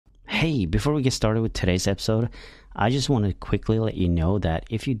Hey, before we get started with today's episode, I just want to quickly let you know that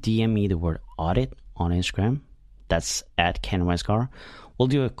if you DM me the word audit on Instagram, that's at Ken Westgar, we'll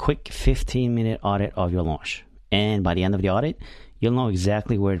do a quick 15-minute audit of your launch. And by the end of the audit, you'll know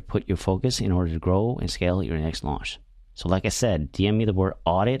exactly where to put your focus in order to grow and scale your next launch. So like I said, DM me the word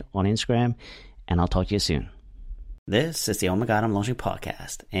audit on Instagram, and I'll talk to you soon. This is the Oh My God, I'm Launching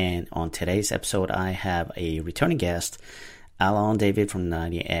podcast. And on today's episode, I have a returning guest, Alon David from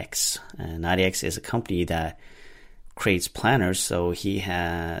 90X. And 90X is a company that creates planners. So he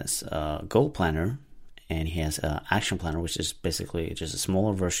has a goal planner and he has an action planner, which is basically just a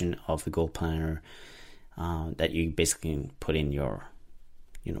smaller version of the goal planner that you basically put in your,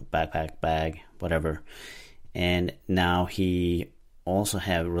 backpack, bag, whatever. And now he also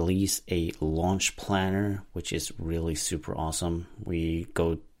have released a launch planner, which is really super awesome. We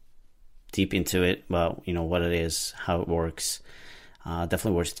go deep into it about, what it is, how it works.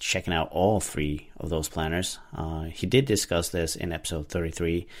 Definitely worth checking out all three of those planners. He did discuss this in episode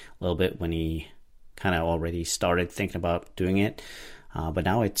 33 a little bit when he kind of already started thinking about doing it. But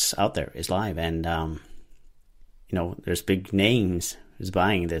now it's out there, it's live. And, there's big names who's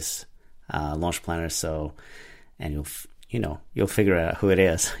buying this launch planner. So, and you'll figure out who it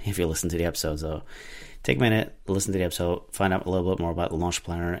is if you listen to the episode. So take a minute, listen to the episode, find out a little bit more about the launch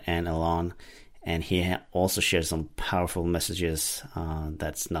planner and Alon. And he also shares some powerful messages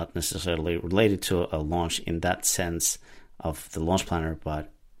that's not necessarily related to a launch in that sense of the launch planner,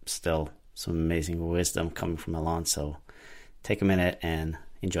 but still some amazing wisdom coming from Alon. So take a minute and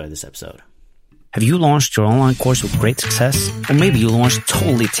enjoy this episode. Have you launched your online course with great success? Or maybe you launched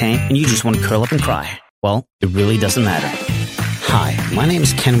totally tanked and you just want to curl up and cry? Well, it really doesn't matter. Hi, my name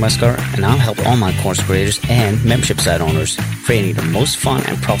is Ken Westgar, and I'll help online course creators and membership site owners creating the most fun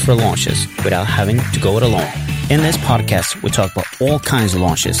and profitable launches without having to go it alone. In this podcast, we talk about all kinds of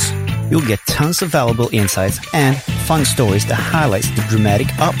launches. You'll get tons of valuable insights and fun stories that highlights the dramatic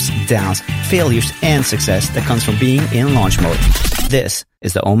ups, downs, failures, and success that comes from being in launch mode. This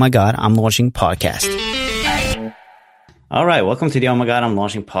is the Oh My God, I'm Launching podcast. All right, welcome to the Oh My God, I'm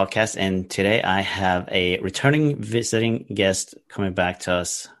Launching podcast. And today I have a returning visiting guest coming back to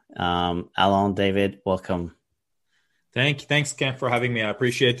us. Alon David, welcome. Thanks, Ken, for having me. I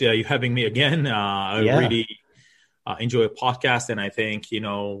appreciate you having me again. I really enjoy a podcast, and I think,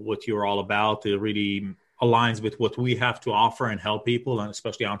 what you're all about, it really aligns with what we have to offer and help people, and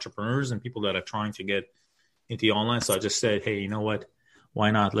especially entrepreneurs and people that are trying to get into online. So I just said, hey, you know what?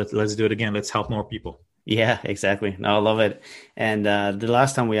 Why not? Let's do it again. Let's help more people. Yeah, exactly. No, I love it. And the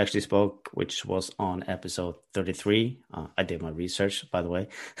last time we actually spoke, which was on episode 33, I did my research, by the way.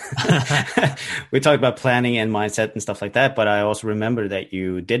 We talked about planning and mindset and stuff like that. But I also remember that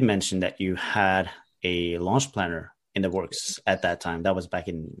you did mention that you had a launch planner in the works at that time. That was back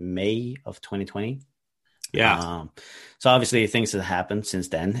in May of 2020. Yeah. So obviously things have happened since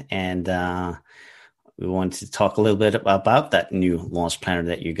then. And we wanted to talk a little bit about that new launch planner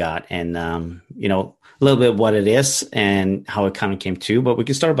that you got and, a little bit what it is and how it kind of came to. But we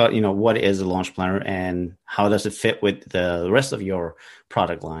can start about, what is a launch planner and how does it fit with the rest of your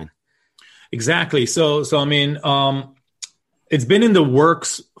product line? Exactly. So I mean, it's been in the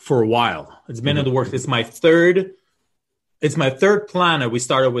works for a while. It's been in the works. It's my third planner. We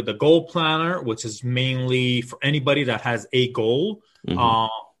started with the goal planner, which is mainly for anybody that has a goal.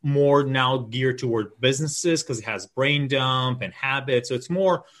 More now geared toward businesses because it has brain dump and habits. So it's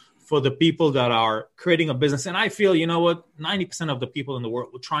more for the people that are creating a business. And I feel, 90% of the people in the world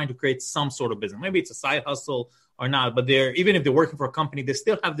are trying to create some sort of business. Maybe it's a side hustle or not, but even if they're working for a company, they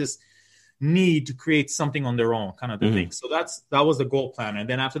still have this need to create something on their own kind of thing. So that was the goal planner. And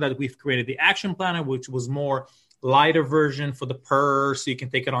then after that, we've created the action planner, which was more lighter version for the purse. So you can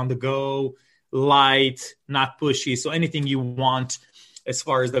take it on the go, light, not pushy. So anything you want as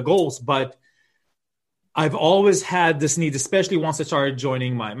far as the goals. But I've always had this need, especially once I started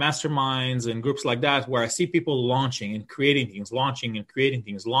joining my masterminds and groups like that, where I see people launching and creating things, launching and creating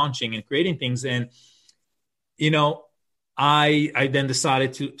things, launching and creating things. And, I then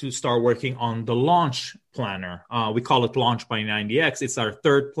decided to start working on the launch planner. We call it Launch by 90X. It's our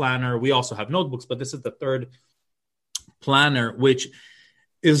third planner. We also have notebooks, but this is the third planner, which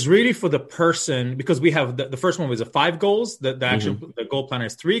is really for the person, because we have the first one was 5 goals. The goal planner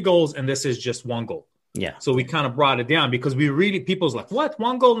is 3 goals, and this is just 1 goal. Yeah. So we kind of brought it down because people's like, what?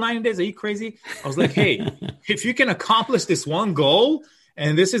 1 goal, 90 days? Are you crazy? I was like, hey, if you can accomplish this 1 goal,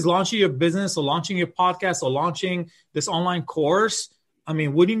 and this is launching your business or launching your podcast or launching this online course, I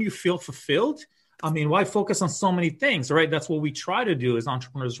mean, wouldn't you feel fulfilled? I mean, why focus on so many things, right? That's what we try to do as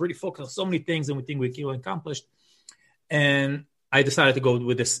entrepreneurs, really focus on so many things and we think we can accomplish. And I decided to go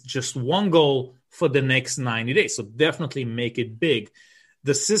with this just one goal for the next 90 days. So definitely make it big.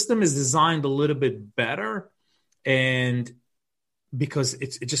 The system is designed a little bit better, and because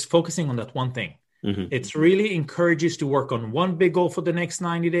it's just focusing on that one thing. It's really encourages to work on one big goal for the next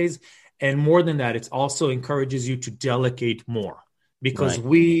 90 days. And more than that, it also encourages you to delegate more, because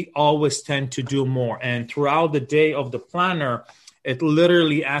we always tend to do more. And throughout the day of the planner, it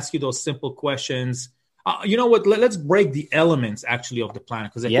literally asks you those simple questions. You know what? Let's break the elements actually of the planner,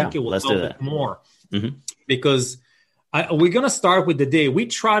 because I think it will help it more. Because we're going to start with the day. We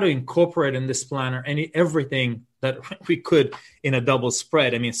try to incorporate in this planner everything that we could in a double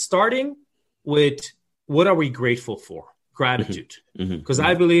spread. I mean, starting with what are we grateful for? Gratitude. Because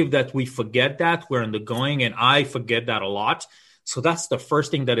I believe that we forget that. We're in the going, and I forget that a lot. So that's the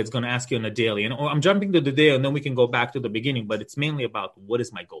first thing that it's going to ask you on a daily. And I'm jumping to the day, and then we can go back to the beginning, but it's mainly about what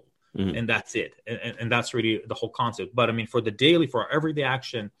is my goal? And that's it. And that's really the whole concept. But I mean, for the daily, for our everyday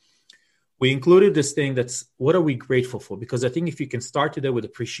action, we included this thing that's what are we grateful for? Because I think if you can start today with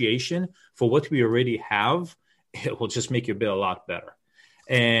appreciation for what we already have, it will just make your day a lot better.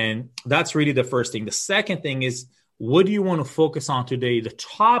 And that's really the first thing. The second thing is, what do you want to focus on today? The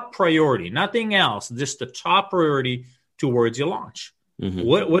top priority, nothing else, just the top priority towards your launch.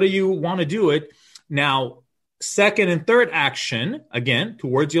 What do you want to do it? Now, second and third action, again,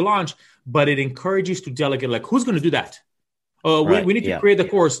 towards your launch, but it encourages to delegate, like who's going to do that? We need to create the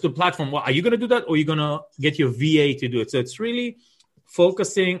course, the platform. Well, are you going to do that, or are you going to get your VA to do it? So it's really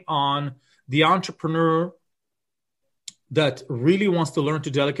focusing on the entrepreneur that really wants to learn to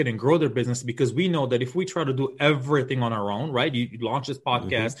delegate and grow their business, because we know that if we try to do everything on our own, right? You launch this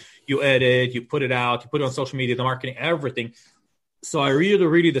podcast, you edit, you put it out, you put it on social media, the marketing, everything. So are you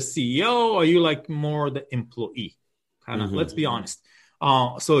really the CEO, or are you like more the employee? Kind of, let's be honest.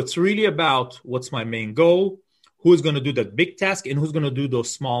 So it's really about what's my main goal, who's going to do that big task, and who's going to do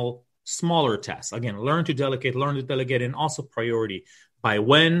those smaller tasks. Again, learn to delegate, and also priority by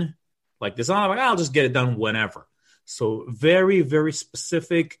when. Like this, I'll just get it done whenever. So very, very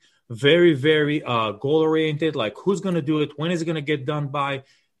specific, very, very goal-oriented, like who's going to do it, when is it going to get done by,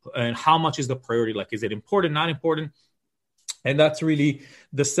 and how much is the priority? Like, is it important, not important? And that's really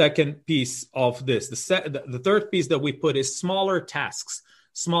the second piece of this. The third piece that we put is smaller tasks.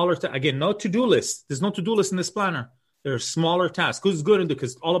 Again, no to-do list. There's no to-do list in this planner. There are smaller tasks. Who's good in it?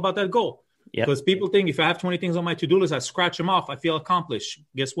 Because it's all about that goal. Because people think if I have 20 things on my to-do list, I scratch them off, I feel accomplished.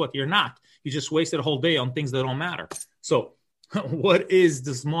 Guess what? You're not. You just wasted a whole day on things that don't matter. So what is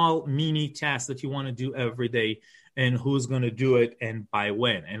the small mini task that you want to do every day, and who's going to do it and by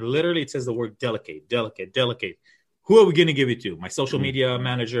when? And literally it says the word delegate. Who are we going to give it to? My social media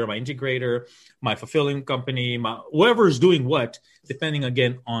manager, my integrator, my fulfilling company, whoever is doing what, depending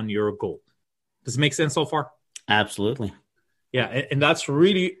again on your goal. Does it make sense so far? Absolutely. Yeah. And that's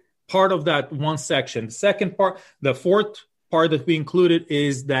really part of that one section. The second part, the fourth part that we included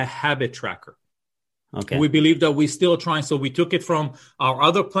is the habit tracker. Okay. We believe that we're still trying. So we took it from our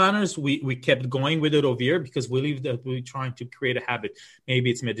other planners. We kept going with it over here because we believe that we're trying to create a habit.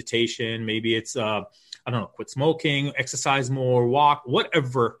 Maybe it's meditation. Maybe it's, quit smoking, exercise more, walk,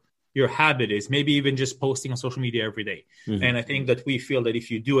 whatever your habit is. Maybe even just posting on social media every day. And I think that we feel that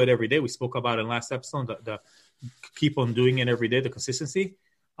if you do it every day, we spoke about it in last episode, the keep on doing it every day, the consistency,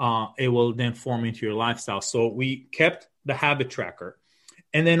 it will then form into your lifestyle. So we kept the habit tracker.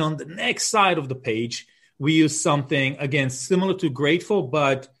 And then on the next side of the page, we use something, again, similar to grateful,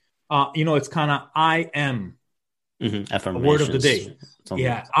 but, it's kind of I am. A word of the day.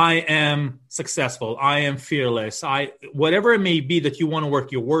 Yeah, I am successful. I am fearless. Whatever it may be that you want to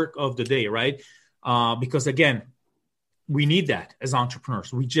work, your work of the day, right? Because, again, we need that as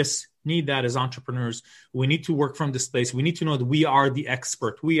entrepreneurs. We just need that as entrepreneurs. We need to work from this place. We need to know that we are the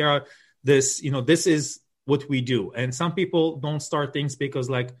expert. We are this, this is what we do. And some people don't start things because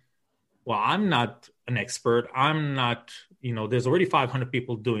I'm not an expert. I'm not, there's already 500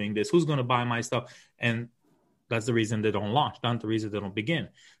 people doing this. Who's going to buy my stuff? And that's the reason they don't launch, not the reason they don't begin.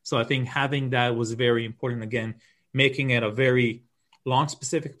 So I think having that was very important. Again, making it a very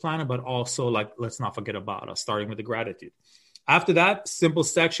launch-specific planner, but also let's not forget about us, starting with the gratitude. After that, simple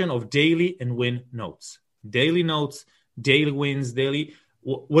section of daily and win notes. Daily notes, daily wins, daily.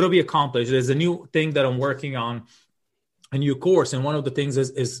 What have we accomplished? There's a new thing that I'm working on, a new course. And one of the things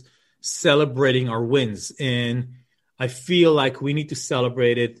is celebrating our wins. And I feel like we need to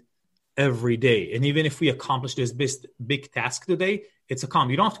celebrate it every day. And even if we accomplish this big task today, it's a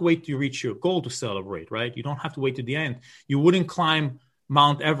calm. You don't have to wait to reach your goal to celebrate, right? You don't have to wait to the end. You wouldn't climb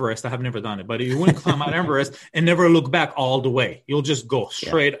Mount Everest. I have never done it, but you wouldn't climb Mount Everest and never look back all the way. You'll just go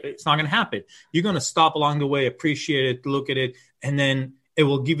straight. Yeah. It's not going to happen. You're going to stop along the way, appreciate it, look at it, and then it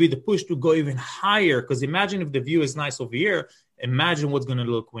will give you the push to go even higher. Because imagine if the view is nice over here, imagine what's going to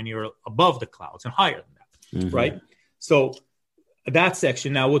look when you're above the clouds and higher than that, right? So that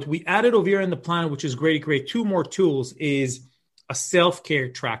section. Now, what we added over here in the plan, which is great, 2 more tools, is a self-care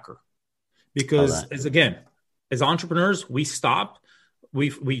tracker. Because as entrepreneurs, we stop.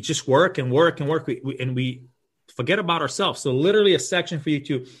 We just work and work and work, and we forget about ourselves. So literally a section for you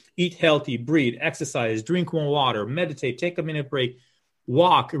to eat healthy, breathe, exercise, drink more water, meditate, take a minute break,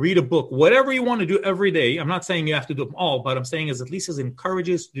 walk, read a book, whatever you want to do every day. I'm not saying you have to do them all, but I'm saying is at least it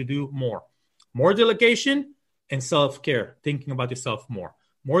encourages you to do more delegation and self-care, thinking about yourself more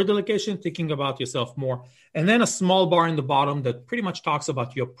delegation, thinking about yourself more. And then a small bar in the bottom that pretty much talks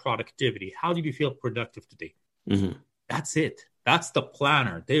about your productivity. How did you feel productive today? That's it. That's the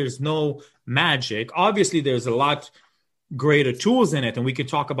planner. There's no magic. Obviously, there's a lot greater tools in it, and we could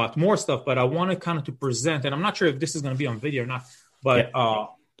talk about more stuff, but I want to kind of to present, and I'm not sure if this is going to be on video or not, but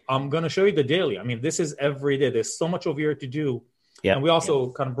I'm going to show you the daily. I mean, this is every day. There's so much over here to do. And we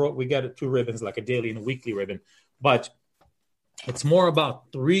also kind of we got 2 ribbons, like a daily and a weekly ribbon, but it's more about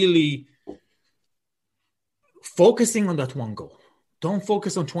really focusing on that one goal. Don't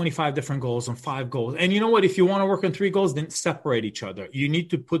focus on 25 different goals, on 5 goals. And you know what? If you want to work on 3 goals, then separate each other. You need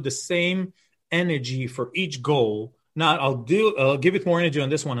to put the same energy for each goal. Not I'll give it more energy on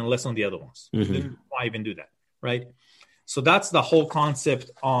this one and less on the other ones. Then why even do that, right? So that's the whole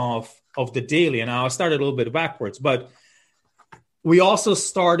concept of the daily. And I started a little bit backwards, but we also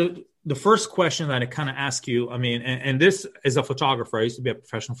started the first question that I kind of ask you. I mean, and this is a photographer. I used to be a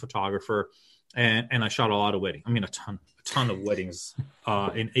professional photographer, and I shot a lot of weddings. I mean, a ton of weddings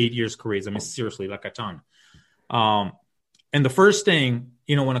in 8 years careers. I mean, seriously, like a ton. And the first thing,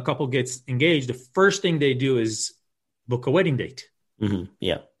 you know, when a couple gets engaged, the first thing they do is book a wedding date.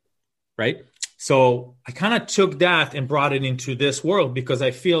 Right. So I kind of took that and brought it into this world, because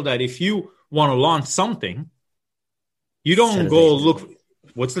I feel that if you want to launch something, you don't go look,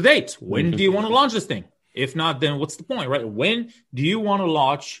 what's the date? When do you want to launch this thing? If not, then what's the point, right? When do you want to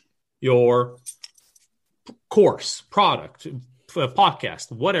launch your course, product,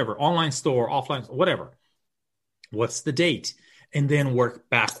 podcast, whatever, online store, offline, whatever? What's the date? And then work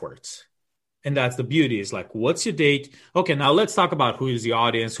backwards. And that's the beauty, is like, what's your date? Okay, now let's talk about who is the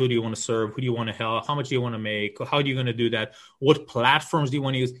audience. Who do you want to serve? Who do you want to help? How much do you want to make? How are you going to do that? What platforms do you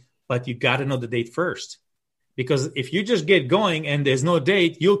want to use? But you got to know the date first. Because if you just get going and there's no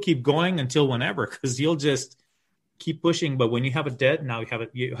date, you'll keep going until whenever, because you'll just keep pushing. But when you have a date, now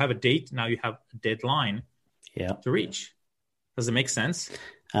you have a date, now you have a deadline to reach. Does it make sense?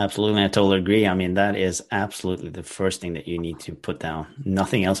 Absolutely. I totally agree. I mean, that is absolutely the first thing that you need to put down.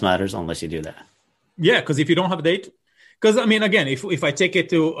 Nothing else matters unless you do that. Yeah, because if you don't have a date, because I mean, again, if I take it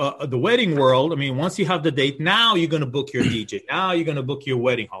to the wedding world, I mean, once you have the date, now you're going to book your DJ. Now you're going to book your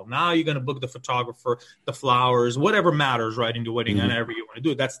wedding hall. Now you're going to book the photographer, the flowers, whatever matters, right, in the wedding, and whatever you want to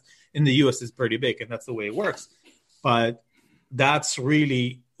do. That's in the U.S. is pretty big, and that's the way it works. But that's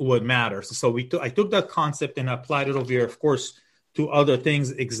really what matters. So I took that concept and applied it over here, of course, to other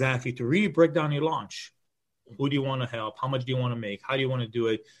things, exactly, to really break down your launch. Who do you want to help? How much do you want to make? How do you want to do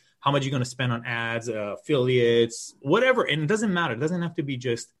it? How much are you going to spend on ads, affiliates, whatever? And it doesn't matter. It doesn't have to be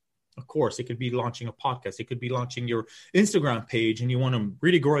just a course. It could be launching a podcast. It could be launching your Instagram page, and you want to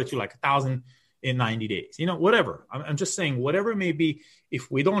really grow it to like 1,000 in 90 days. You know, whatever. I'm just saying, whatever it may be,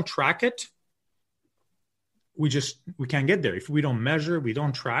 if we don't track it, we can't get there. If we don't measure, we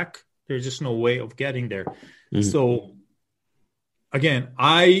don't track, there's just no way of getting there. So again,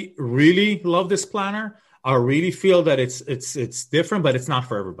 I really love this planner. I really feel that it's different, but it's not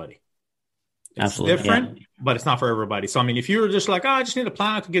for everybody. It's different, but it's not for everybody. So I mean, if you're just like, I just need a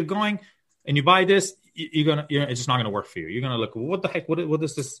planner to get going, and you buy this, it's just not going to work for you. You're going to look, what the heck? What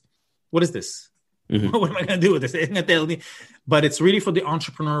is this? What is this? What am I going to do with this? But it's really for the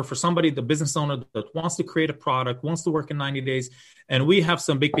entrepreneur, for somebody, the business owner that wants to create a product, wants to work in 90 days. And we have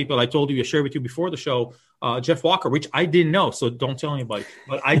some big people. I told you, I shared with you before the show, Jeff Walker, which I didn't know. So don't tell anybody,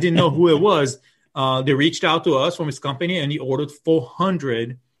 but I didn't know who it was. They reached out to us from his company, and he ordered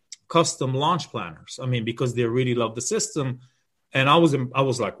 400 custom launch planners. I mean, because they really love the system. And I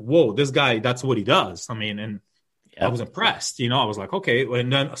was like, whoa, this guy, that's what he does. I mean, and I was impressed. You know, I was like, okay.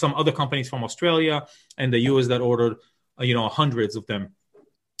 And then some other companies from Australia and the US that ordered, hundreds of them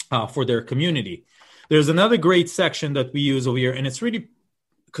for their community. There's another great section that we use over here, and it's really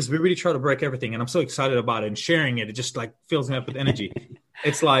because we really try to break everything. And I'm so excited about it, and sharing it. It just like fills me up with energy.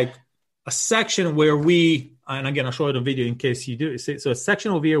 It's like a section where we and again, I'll show you the video in case you do. So a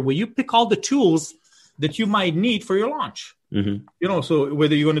section over here where you pick all the tools that you might need for your launch. So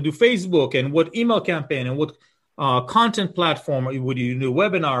whether you're going to do Facebook and what email campaign and what content platform, would you do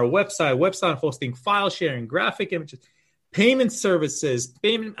webinar, website hosting, file sharing, graphic images, payment services,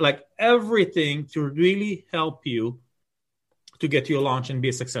 like everything to really help you to get to your launch and be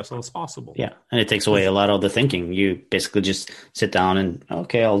as successful as possible. Yeah. And it takes away a lot of the thinking. You basically just sit down and,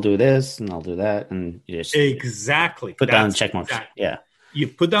 okay, I'll do this and I'll do that. And you just put down the check marks. Exactly. Yeah. You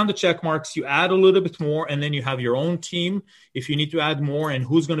put down the check marks, you add a little bit more, and then you have your own team if you need to add more and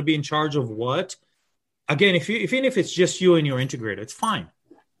who's going to be in charge of what. Again, even if it's just you and your integrator, it's fine.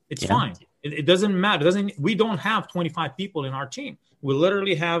 It's fine. It doesn't matter. We don't have 25 people in our team. We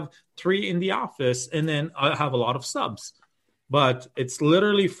literally have 3 in the office, and then I have a lot of subs. But it's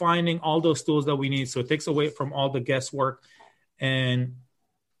literally finding all those tools that we need. So it takes away from all the guesswork and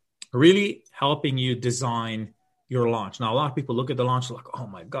really helping you design your launch. Now, a lot of people look at the launch like, oh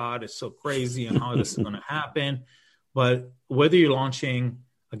my God, it's so crazy and how this is going to happen. But whether you're launching,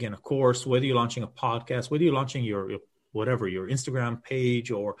 again, a course, whether you're launching a podcast, whether you're launching your Instagram page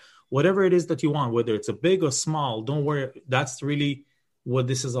or whatever it is that you want, whether it's a big or small, don't worry. That's really what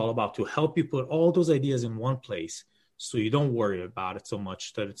this is all about, to help you put all those ideas in one place so you don't worry about it so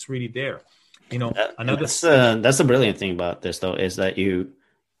much, that it's really there. That's the brilliant thing about this, though, is that you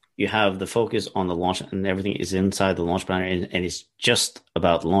have the focus on the launch and everything is inside the launch planner, and it's just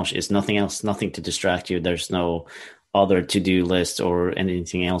about the launch. It's nothing else, nothing to distract you. There's no other to-do list or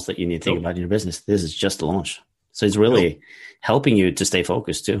anything else that you need to think about in your business. This is just the launch. So it's really helping you to stay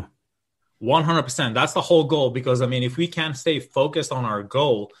focused too. 100%. That's the whole goal, because if we can't stay focused on our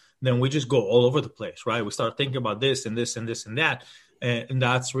goal, then we just go all over the place, right? We start thinking about this and this and this and that. And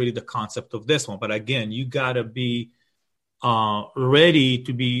that's really the concept of this one. But again, you got to be ready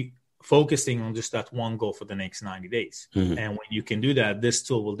to be focusing on just that one goal for the next 90 days. And when you can do that, this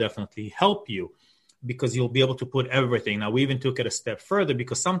tool will definitely help you, because you'll be able to put everything. Now, we even took it a step further,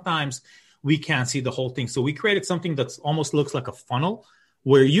 because sometimes we can't see the whole thing. So we created something that almost looks like a funnel,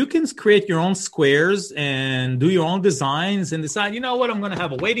 where you can create your own squares and do your own designs and decide, I'm going to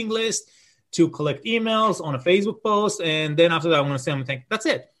have a waiting list to collect emails on a Facebook post. And then after that, I'm going to send them a thing. That's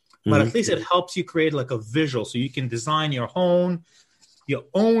it. But at least it helps you create like a visual, so you can design your own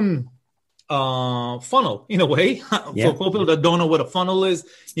funnel in a way. For people that don't know what a funnel is,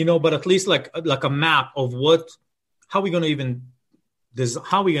 but at least like a map of how we going to even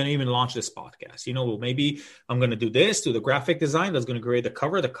launch this podcast. Maybe I'm going to do this, do the graphic design that's going to create the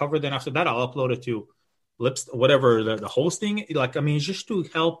cover. Then after that, I'll upload it to whatever the hosting. It's just to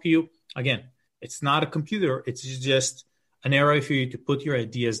help you. Again, it's not a computer. It's just an area for you to put your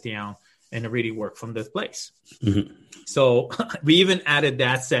ideas down and really work from that place. So we even added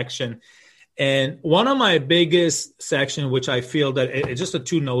that section. And one of my biggest section, which I feel that it's just a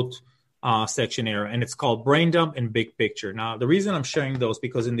 2-note section here, and it's called Brain Dump and Big Picture. Now, the reason I'm sharing those,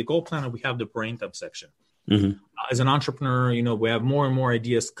 because in the Goal Planner, we have the Brain Dump section. As an entrepreneur, we have more and more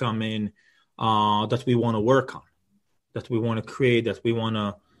ideas come in that we want to work on, that we want to create, that we want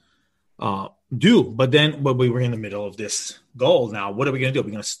to do. But we were in the middle of this goal. Now, what are we going to do?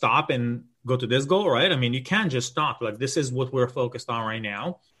 We're going to stop and go to this goal, right? You can't just stop. Like, this is what we're focused on right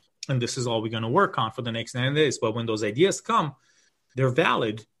now, and this is all we're going to work on for the next 90 days. But when those ideas come, they're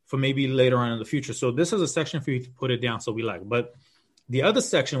valid for maybe later on in the future. So this is a section for you to put it down, so we like. But the other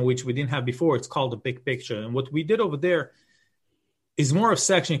section, which we didn't have before, it's called the Big Picture. And what we did over there is more of a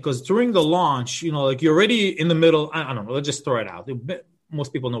section, because during the launch, like you're already in the middle. I don't know. Let's just throw it out.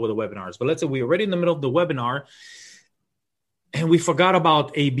 Most people know what a webinar is, but let's say we're already in the middle of the webinar and we forgot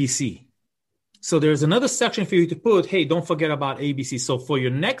about ABC. So there's another section for you to put, hey, don't forget about ABC. So for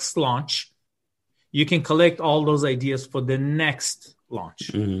your next launch, you can collect all those ideas for the next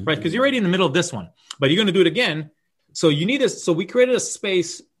launch, right? Because you're already in the middle of this one, but you're going to do it again. So you need this. So we created a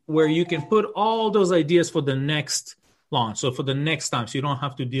space where you can put all those ideas for the next launch. So for the next time, so you don't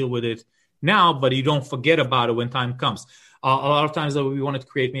have to deal with it now, but you don't forget about it when time comes. A lot of times that we wanted to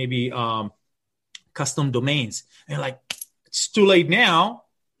create maybe custom domains, and like, it's too late now.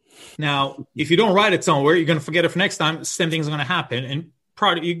 Now, if you don't write it somewhere, you're going to forget it for next time. Same thing is going to happen. And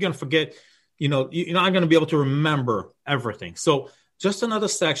you're going to forget, you're not going to be able to remember everything. So just another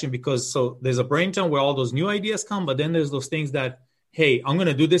section, because there's a brain dump where all those new ideas come, but then there's those things that, hey, I'm going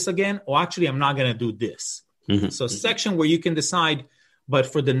to do this again, or actually I'm not going to do this. So a section where you can decide, but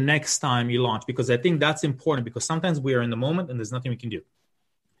for the next time you launch, because I think that's important, because sometimes we are in the moment and there's nothing we can do.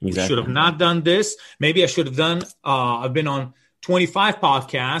 Exactly. I should have not done this. Maybe I should have done, I've been on 25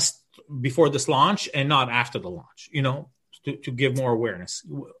 podcasts before this launch and not after the launch. to give more awareness.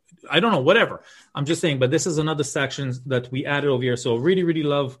 I don't know, whatever. I'm just saying, but this is another section that we added over here. So really, really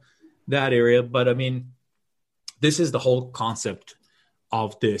love that area. But I mean, this is the whole concept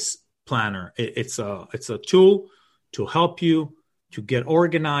of this planner. It's a tool to help you to get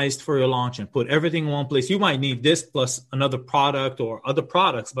organized for your launch and put everything in one place. You might need this plus another product or other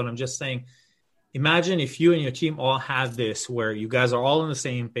products, but I'm just saying, imagine if you and your team all have this, where you guys are all on the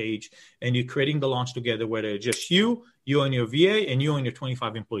same page and you're creating the launch together, whether it's just you and your VA, and you and your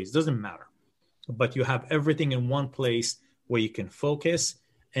 25 employees. Doesn't matter. But you have everything in one place where you can focus.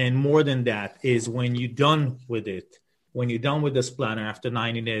 And more than that is when you're done with it, when you're done with this planner after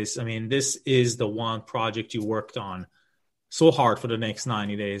 90 days, I mean, this is the one project you worked on so hard for the next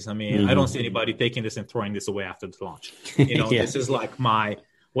 90 days. I mean, I don't see anybody taking this and throwing this away after the launch. You know, This is like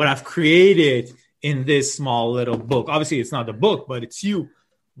what I've created in this small little book. Obviously, it's not the book, but it's you.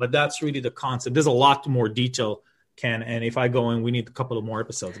 But that's really the concept. There's a lot more detail, Ken. And if I go in, we need a couple of more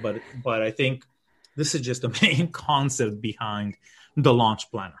episodes. But I think this is just the main concept behind the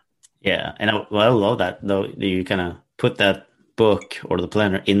launch planner. Yeah. And I love that, though. You kind of put that book or the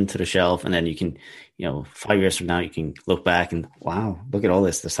planner into the shelf, and then you can, 5 years from now, you can look back and, wow, look at all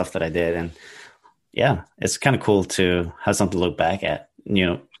the stuff that I did. And yeah, it's kind of cool to have something to look back at,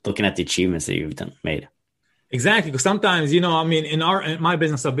 looking at the achievements that you've made. Exactly. Because sometimes, in my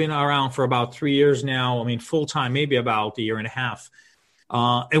business, I've been around for about 3 years now. I mean, full time, maybe about a year and a half.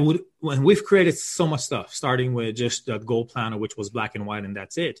 When we've created so much stuff, starting with just that goal planner, which was black and white, and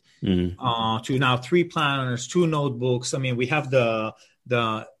that's it, to now 3 planners, 2 notebooks. I mean, we have the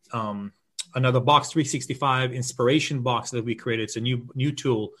another box 365 inspiration box that we created. It's a new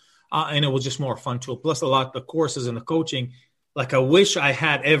tool, and it was just more fun tool. Plus a lot of the courses and the coaching. Like, I wish I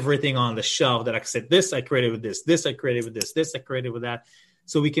had everything on the shelf that I said, this I created with this I created with this I created with that.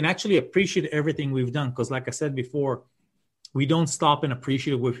 So we can actually appreciate everything we've done. Because like I said before, we don't stop and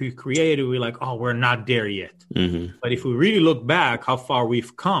appreciate what we created. We're like, oh, we're not there yet. But if we really look back how far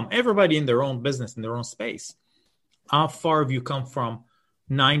we've come, everybody in their own business, in their own space, how far have you come from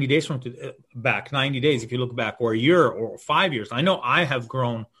 90 days back, 90 days, if you look back, or a year or 5 years? I know I have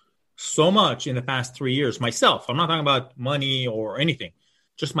grown so much in the past 3 years myself. I'm not talking about money or anything,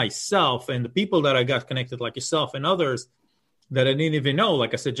 just myself and the people that I got connected, like yourself and others that I didn't even know.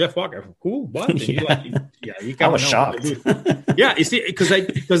 Like I said, Jeff Walker, cool, what? You I was shocked. Yeah, you see,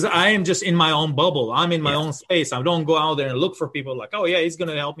 because I am just in my own bubble. I'm in my own space. I don't go out there and look for people like, oh yeah, he's going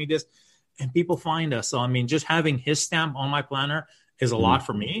to help me this. And people find us. So, I mean, just having his stamp on my planner is a lot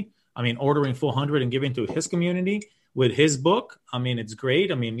for me. I mean, ordering 400 and giving to his community with his book, I mean, it's great.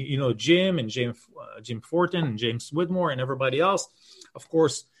 I mean, Jim and Jim Fortin and James Whitmore and everybody else, of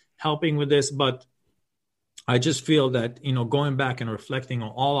course, helping with this. But I just feel that, going back and reflecting on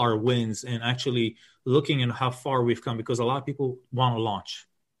all our wins and actually looking at how far we've come, because a lot of people want to launch.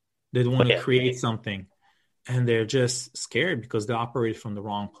 They want to create something, and they're just scared because they operate from the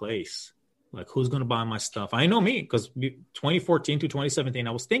wrong place. Like, who's going to buy my stuff? I know me, because 2014 to 2017,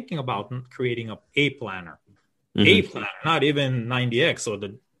 I was thinking about creating a planner. A planner, not even 90X, so we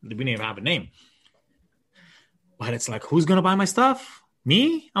didn't even have a name. But it's like, who's going to buy my stuff?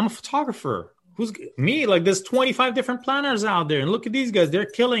 Me? I'm a photographer. Who's me? Like, there's 25 different planners out there, and look at these guys. They're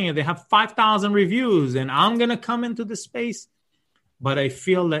killing it. They have 5,000 reviews, and I'm going to come into the space. But I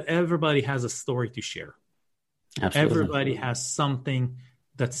feel that everybody has a story to share. Absolutely. Everybody has something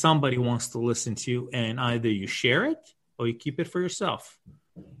that somebody wants to listen to, and either you share it or you keep it for yourself.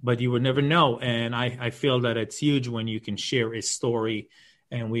 But you would never know. And I feel that it's huge when you can share a story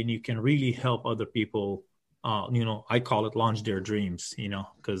and when you can really help other people, I call it launch their dreams,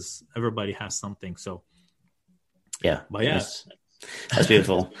 because everybody has something. So, yeah. But yes, that's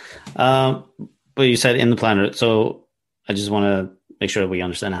beautiful. But you said in the planner. So I just want to make sure we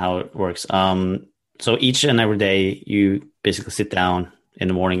understand how it works. So each and every day you basically sit down in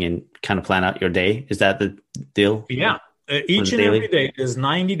the morning and kind of plan out your day. Is that the deal? Yeah. Each and every day, there's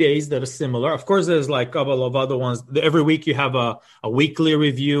 90 days that are similar. Of course, there's like a couple of other ones. Every week you have a weekly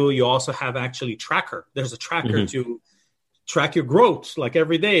review. You also have actually tracker. There's a tracker to track your growth, like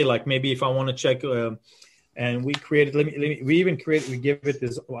every day. Like maybe if I want to check, and we created, we give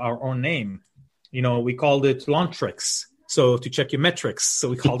it our own name. We called it Launtrix. So to check your metrics. So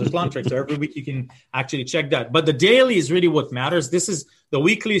we called it Launtrix. So every week you can actually check that. But the daily is really what matters. The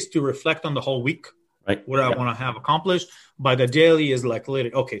weekly is to reflect on the whole week. Right. What I want to have accomplished. But the daily is like,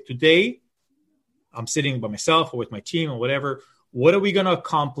 okay, today I'm sitting by myself or with my team or whatever. What are we going to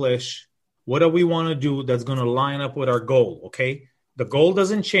accomplish? What do we want to do that's going to line up with our goal? Okay. The goal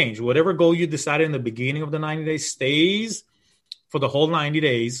doesn't change. Whatever goal you decided in the beginning of the 90 days stays for the whole 90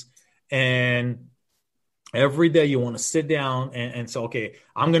 days. And Every day you want to sit down and say, okay,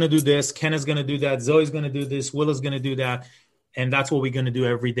 I'm going to do this. Ken is going to do that. Zoe's going to do this. Will is going to do that. And that's what we're going to do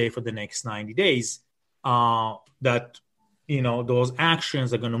every day for the next 90 days. That, those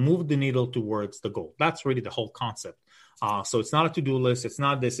actions are going to move the needle towards the goal. That's really the whole concept. So it's not a to-do list. It's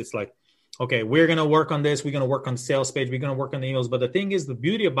not this. It's like, okay, we're going to work on this. We're going to work on the sales page. We're going to work on the emails. But the thing is, the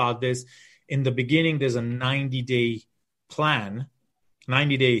beauty about this, in the beginning, there's a 90-day plan,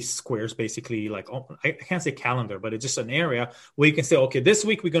 90-day squares, basically. Like, I can't say calendar, but it's just an area where you can say, okay, this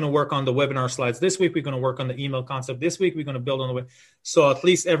week we're going to work on the webinar slides. This week we're going to work on the email concept. This week we're going to build on the web. So at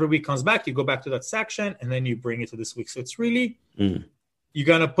least every week comes back, you go back to that section, and then you bring it to this week. So it's really, you're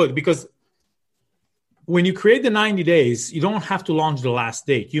going to put, because when you create the 90 days, you don't have to launch the last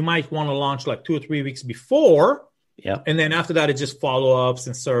date. You might want to launch like 2 or 3 weeks before. Yeah. And then after that, it's just follow-ups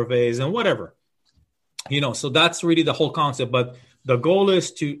and surveys and whatever. So that's really the whole concept. But the goal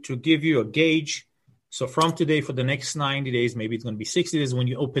is to give you a gauge. So from today for the next 90 days, maybe it's going to be 60 days when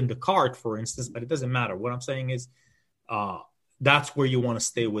you open the cart, for instance, but it doesn't matter. What I'm saying is that's where you want to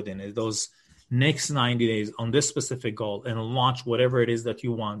stay within it, those next 90 days on this specific goal, and launch whatever it is that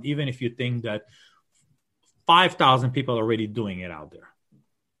you want, even if you think that 5,000 people are already doing it out there.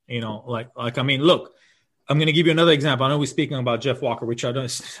 Look, I'm going to give you another example. I know we're speaking about Jeff Walker, which I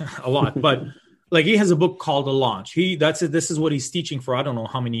don't a lot, but like, he has a book called The Launch. This is what he's teaching for, I don't know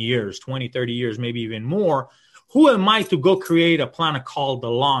how many years, 20, 30 years, maybe even more. Who am I to go create a planner called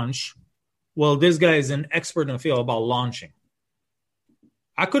The Launch? Well, this guy is an expert in the field about launching.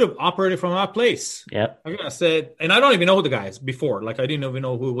 I could have operated from that place. Yeah. I said, and I don't even know who the guy is before. Like, I didn't even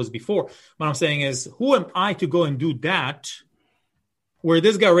know who it was before. What I'm saying is, who am I to go and do that? Where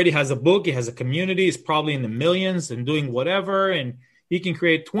this guy already has a book, he has a community, he's probably in the millions and doing whatever, and he can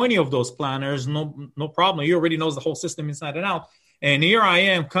create 20 of those planners, no problem. He already knows the whole system inside and out. And here I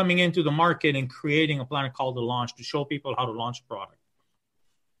am coming into the market and creating a planner called The Launch to show people how to launch a product.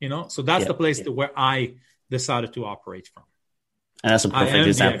 So that's the place to where I decided to operate from. And that's a perfect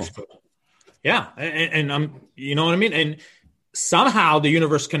example. Yeah. And I'm, you know what I mean? And somehow the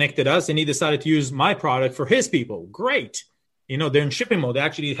universe connected us, and he decided to use my product for his people. Great. They're in shipping mode.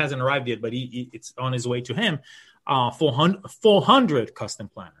 Actually, it hasn't arrived yet, but it's on his way to him. 400 custom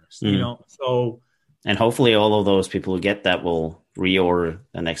planners, so. And hopefully all of those people who get that will reorder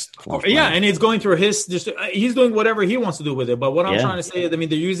the next. Yeah. And it's going through he's doing whatever he wants to do with it. But what I'm trying to say is,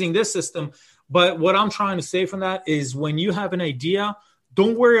 they're using this system. But what I'm trying to say from that is, when you have an idea,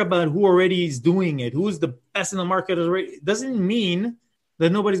 don't worry about who already is doing it. Who's the best in the market already. It doesn't mean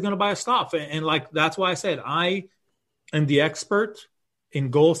that nobody's going to buy stuff. And like, that's why I said, I am the expert in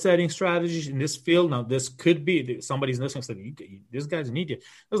goal setting strategies in this field. Now, this could be somebody's listening and said, this guy's an idiot.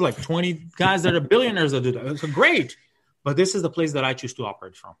 There's like 20 guys that are billionaires that do that. It's great. But this is the place that I choose to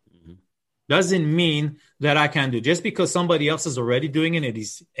operate from. Mm-hmm. Doesn't mean that I can't do it. Just because somebody else is already doing it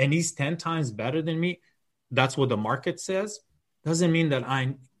and he's 10 times better than me, that's what the market says, doesn't mean that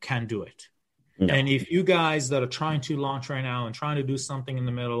I can do it. No. And if you guys that are trying to launch right now and trying to do something in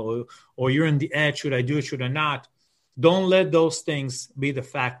the middle, or you're in the edge, should I do it, should I not? Don't let those things be the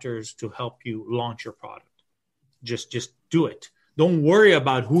factors to help you launch your product. Just do it. Don't worry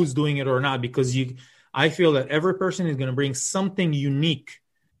about who's doing it or not, because I feel that every person is going to bring something unique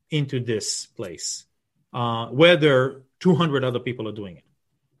into this place, whether 200 other people are doing it.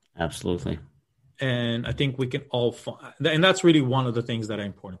 Absolutely. And I think we can all and that's really one of the things that are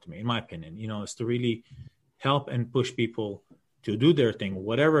important to me, in my opinion, is to really help and push people to do their thing,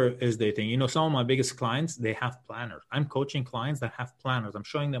 whatever is their thing. Some of my biggest clients, they have planners. I'm coaching clients that have planners. I'm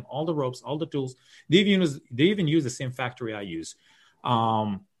showing them all the ropes, all the tools. They even use the same factory I use.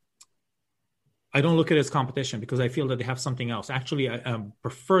 I don't look at it as competition, because I feel that they have something else. Actually, I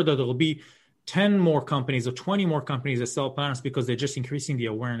prefer that there will be 10 more companies or 20 more companies that sell planners, because they're just increasing the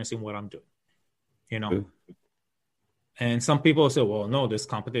awareness in what I'm doing. And some people say, well, no, there's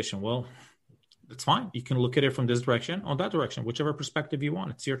competition. Well, it's fine. You can look at it from this direction or that direction, whichever perspective you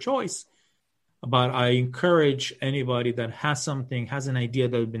want. It's your choice. But I encourage anybody that has an idea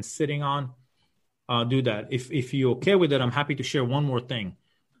that they've been sitting on, do that. If you're okay with it, I'm happy to share one more thing,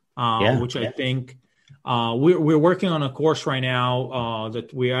 which I think we're working on a course right now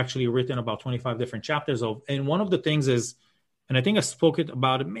that we actually written about 25 different chapters of. And one of the things is, and I think I've spoken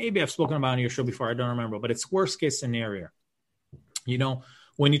about it, maybe I've spoken about it on your show before, I don't remember, but it's worst case scenario.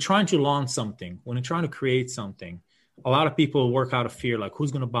 When you're trying to launch something, when you're trying to create something, a lot of people work out of fear, like,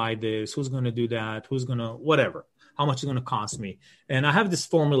 who's going to buy this? Who's going to do that? Who's going to whatever? How much is going to cost me? And I have this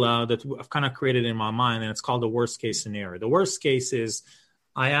formula that I've kind of created in my mind, and it's called the worst case scenario. The worst case is,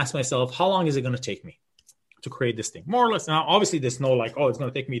 I ask myself, how long is it going to take me to create this thing? More or less. Now, obviously, there's no like, it's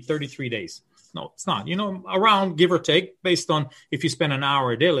going to take me 33 days. No, it's not. Around give or take based on if you spend an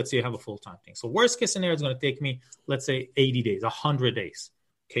hour a day, let's say you have a full-time thing. So worst case scenario is going to take me, let's say 80 days, 100 days.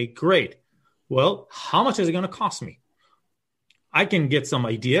 Okay, great. Well, how much is it going to cost me? I can get some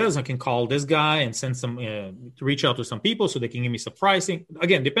ideas. I can call this guy and send some, reach out to some people so they can give me some pricing.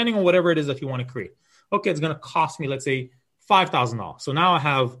 Again, depending on whatever it is that you want to create. Okay, it's going to cost me, let's say, $5,000. So now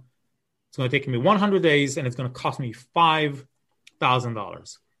it's going to take me 100 days and it's going to cost me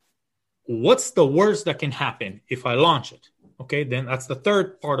 $5,000. What's the worst that can happen if I launch it? Okay, then that's the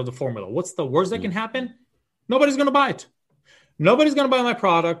third part of the formula. What's the worst that can happen? Nobody's going to buy it. Nobody's going to buy my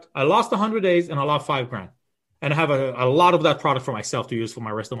product. I lost 100 days and I lost $5,000. And I have a lot of that product for myself to use for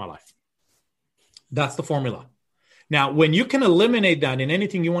my rest of my life. That's the formula. Now, when you can eliminate that in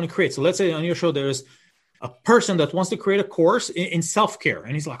anything you want to create. So let's say on your show, there's a person that wants to create a course in self-care.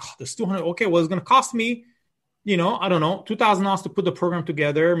 And he's like, oh, there's 200. Okay, well, it's going to cost me, I don't know, $2,000 to put the program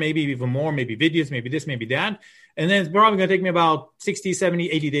together, maybe even more, maybe videos, maybe this, maybe that. And then it's probably going to take me about 60,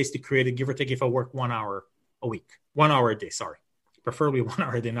 70, 80 days to create it, give or take if I work 1 hour a week, 1 hour a day, sorry. Preferably 1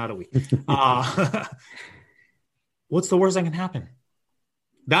 hour a day, not a week. What's the worst that can happen?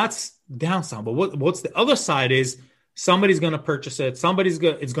 That's downside. But what's the other side is somebody's going to purchase it.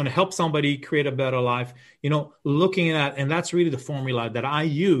 It's going to help somebody create a better life. Looking at, and that's really the formula that I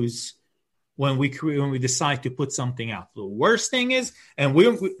use when we decide to put something out. The worst thing is, and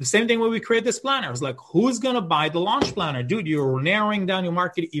the same thing when we create this planner. I was like, who's going to buy the launch planner? Dude, you're narrowing down your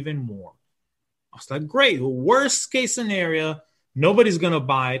market even more. I was like, great. The worst case scenario, nobody's going to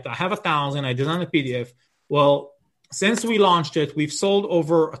buy it. I have 1,000. I designed a PDF. Well, since we launched it, we've sold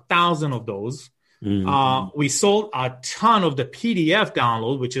over 1,000 of those. Mm-hmm. We sold a ton of the PDF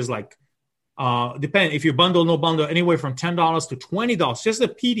download, which is like, depend if you bundle, no bundle, anywhere from $10 to $20, just a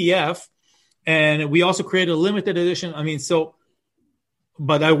PDF. And we also created a limited edition.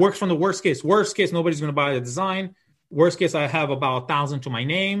 But I worked from the worst case. Worst case, nobody's going to buy the design. Worst case, I have about 1,000 to my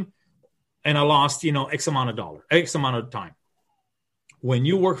name, and I lost, X amount of time. When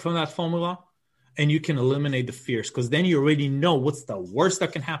you work from that formula, and you can eliminate the fears, because then you already know what's the worst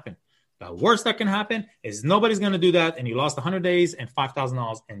that can happen. The worst that can happen is nobody's going to do that, and you lost 100 days and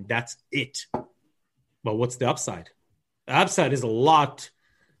 $5,000, and that's it. But what's the upside? The upside is a lot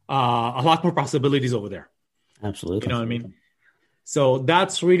more possibilities over there. Absolutely. You know what I mean? So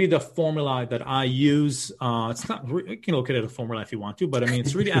that's really the formula that I use. It's not. You can look at it as a formula if you want to, but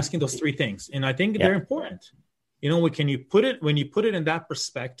it's really asking those three things, and I think they're important. When you put it in that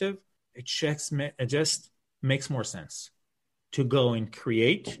perspective, it just makes more sense to go and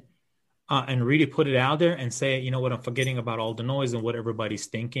create and really put it out there and say, I'm forgetting about all the noise and what everybody's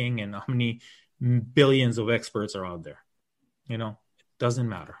thinking and how many billions of experts are out there. It doesn't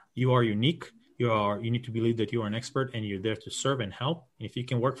matter. You are unique. You need to believe that you are an expert and you're there to serve and help. And if you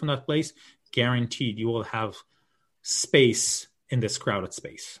can work from that place, guaranteed you will have space in this crowded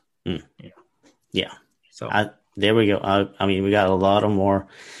space. Yeah. So there we go. We got a lot of more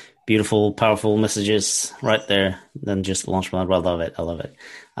beautiful, powerful messages right there than just the launch planner. I love it.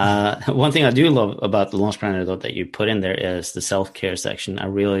 One thing I do love about the launch planner, though, that you put in there is the self-care section. I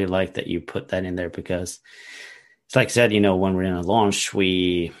really like that you put that in there because it's like I said, when we're in a launch,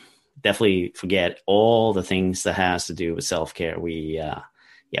 we definitely forget all the things that has to do with self-care. We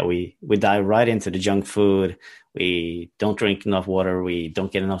dive right into the junk food. We don't drink enough water. We don't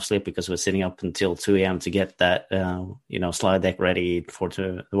get enough sleep because we're sitting up until 2 a.m. to get that, slide deck ready for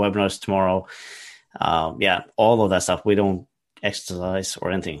the webinars tomorrow. All of that stuff. We don't exercise or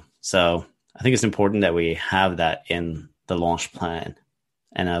anything. So I think it's important that we have that in the launch plan.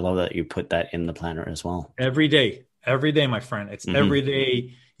 And I love that you put that in the planner as well. Every day, my friend. It's every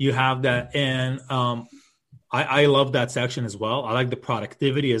day you have that. And I love that section as well. I like the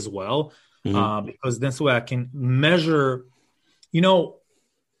productivity as well. Because that's where I can measure,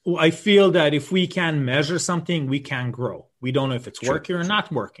 I feel that if we can measure something, we can grow. We don't know if it's working or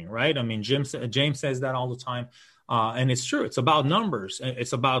not working, right? James says that all the time. And it's true. It's about numbers.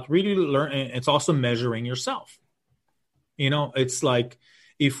 It's about really learning. It's also measuring yourself. It's like,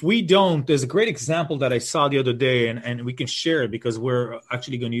 if we don't, there's a great example that I saw the other day and we can share it because we're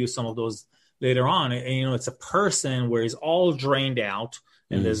actually going to use some of those later on. And, it's a person where he's all drained out.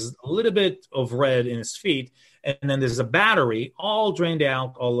 And there's a little bit of red in his feet. And then there's a battery all drained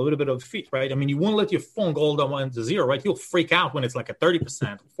out, a little bit of feet, right? You won't let your phone go all the way to zero, right? You'll freak out when it's like a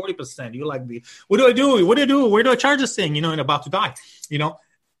 30%, 40%. You're like, what do I do? What do I do? Where do I charge this thing? And about to die,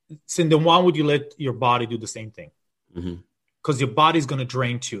 So then why would you let your body do the same thing? Because your body's going to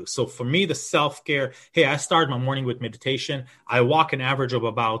drain too. So for me, the self-care, I start my morning with meditation. I walk an average of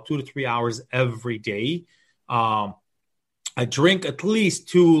about 2 to 3 hours every day. I drink at least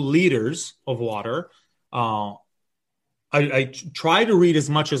 2 liters of water. I try to read as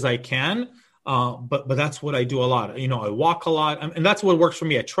much as I can, but that's what I do a lot. I walk a lot, and that's what works for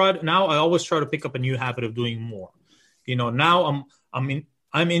me. I always try to pick up a new habit of doing more. Now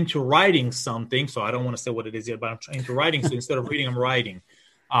I'm into writing something, so I don't want to say what it is yet, but I'm into writing. So instead of reading, I'm writing.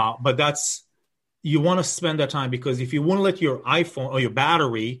 But you want to spend that time, because if you want to let your iPhone or your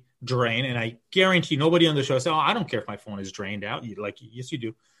battery drain, and I guarantee nobody on the show says, "Oh, I don't care if my phone is drained out." Yes, you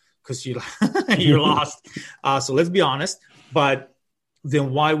do, because you're lost. So let's be honest. But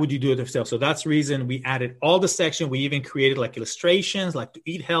then why would you do it yourself? So that's the reason we added all the section. We even created like illustrations, like to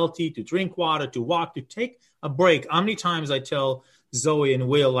eat healthy, to drink water, to walk, to take a break. How many times I tell Zoe and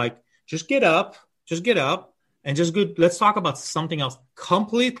Will, like, just get up, and just good. Let's talk about something else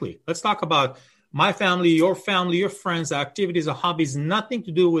completely. Let's talk about my family, your friends, activities, or hobbies, nothing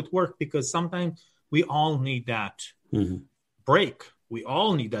to do with work, because sometimes we all need that break. We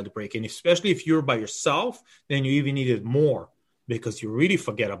all need that break. And especially if you're by yourself, then you even need it more, because you really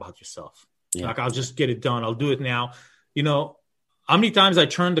forget about yourself. Yeah. Like, I'll just get it done. I'll do it now. How many times I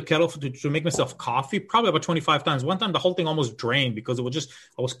turned the kettle to make myself coffee? Probably about 25 times. One time the whole thing almost drained, because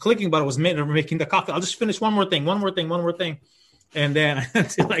I was clicking, but I was making the coffee. I'll just finish one more thing. And then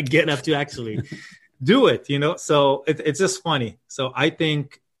until I get up to actually do it, so it's just funny. So I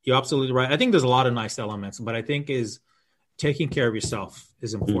think you're absolutely right. I think there's a lot of nice elements, but I think taking care of yourself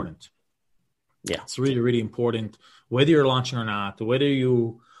is important. Yeah. It's really, really important, whether you're launching or not, whether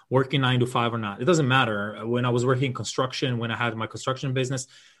you working 9 to 5 or not. It doesn't matter. When I was working in construction, when I had my construction business,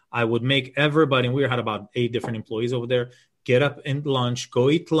 I would make everybody, and we had about 8 different employees over there, get up and go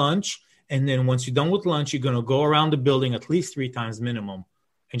eat lunch. And then once you're done with lunch, you're going to go around the building at least 3 times minimum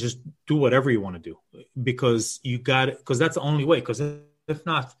and just do whatever you want to do, because that's the only way. Because if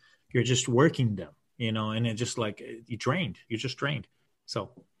not, you're just working them, and it's just like you're just drained.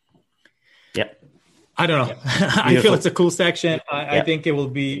 So, yeah, I don't know. Yeah. I feel it's a cool section. I think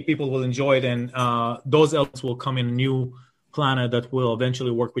people will enjoy it. And those elements will come in a new planner that will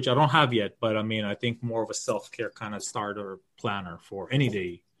eventually work, which I don't have yet. But I think more of a self-care kind of starter planner for any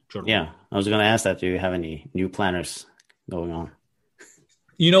day. Yeah, I was going to ask that. Do you have any new planners going on?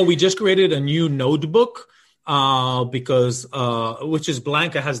 We just created a new notebook because which is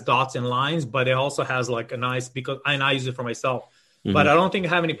blank. It has dots and lines, but it also has like a nice, and I use it for myself. Mm-hmm. But I don't think I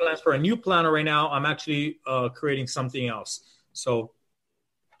have any plans for a new planner right now. I'm actually creating something else. So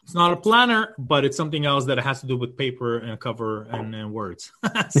it's not a planner, but it's something else that has to do with paper and cover and words.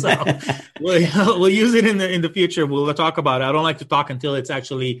 So we'll use it in the future. We'll talk about it. I don't like to talk until it's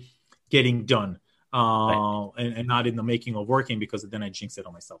actually getting done, right. and not in the making of working, because then I jinx it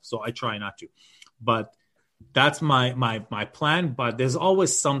on myself. So I try not to. But that's my plan. But there's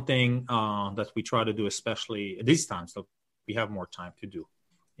always something that we try to do, especially at these times. So we have more time to do.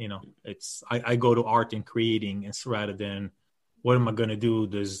 I go to art and creating, rather than what am I going to do?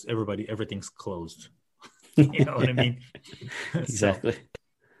 Everything's closed. You know what I mean? Exactly.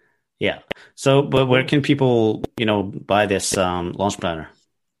 Yeah. So, but where can people, buy this launch planner?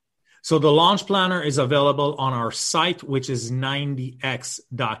 So the launch planner is available on our site, which is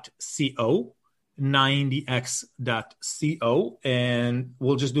 90x.co, 90x.co. And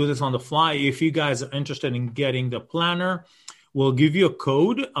we'll just do this on the fly. If you guys are interested in getting the planner, we'll give you a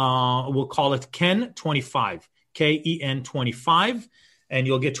code. We'll call it KEN25. KEN 25, and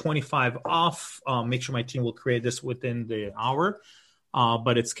you'll get 25 off. Make sure my team will create this within the hour.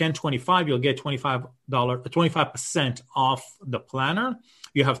 But it's KEN 25. You'll get $25% off the planner.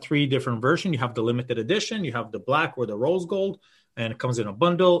 You have 3 different versions. You have the limited edition, you have the black or the rose gold, and it comes in a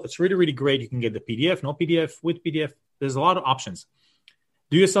bundle. It's really, really great. You can get the PDF, no PDF, with PDF. There's a lot of options.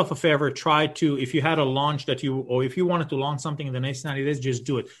 Do yourself a favor. Try to, if you had a launch if you wanted to launch something in the next 90 days, just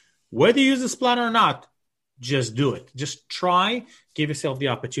do it. Whether you use this planner or not, just do it. Just try. Give yourself the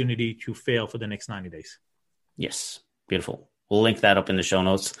opportunity to fail for the next 90 days. Yes. Beautiful. We'll link that up in the show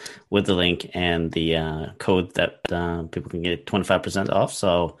notes with the link and the code that people can get 25% off.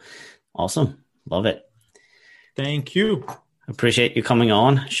 So awesome. Love it. Thank you. Appreciate you coming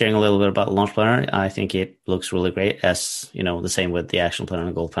on, sharing a little bit about the launch planner. I think it looks really great, as the same with the action planner and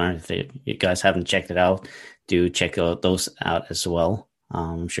the goal planner. If you guys haven't checked it out, do check those out as well.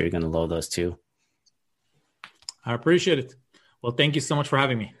 I'm sure you're going to love those too. I appreciate it. Well, thank you so much for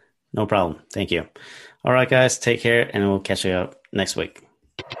having me. No problem. Thank you. All right, guys, take care, and we'll catch you up next week.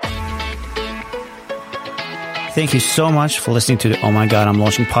 Thank you so much for listening to the Oh My God, I'm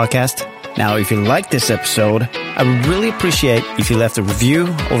Launching podcast. Now, if you like this episode, I would really appreciate if you left a review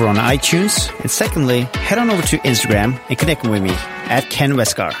over on iTunes. And secondly, head on over to Instagram and connect with me at Ken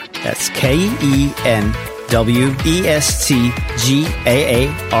Westgar. That's KEN WESTGAARD.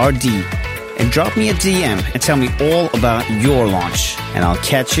 And drop me a DM and tell me all about your launch. And I'll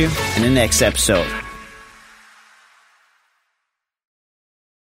catch you in the next episode.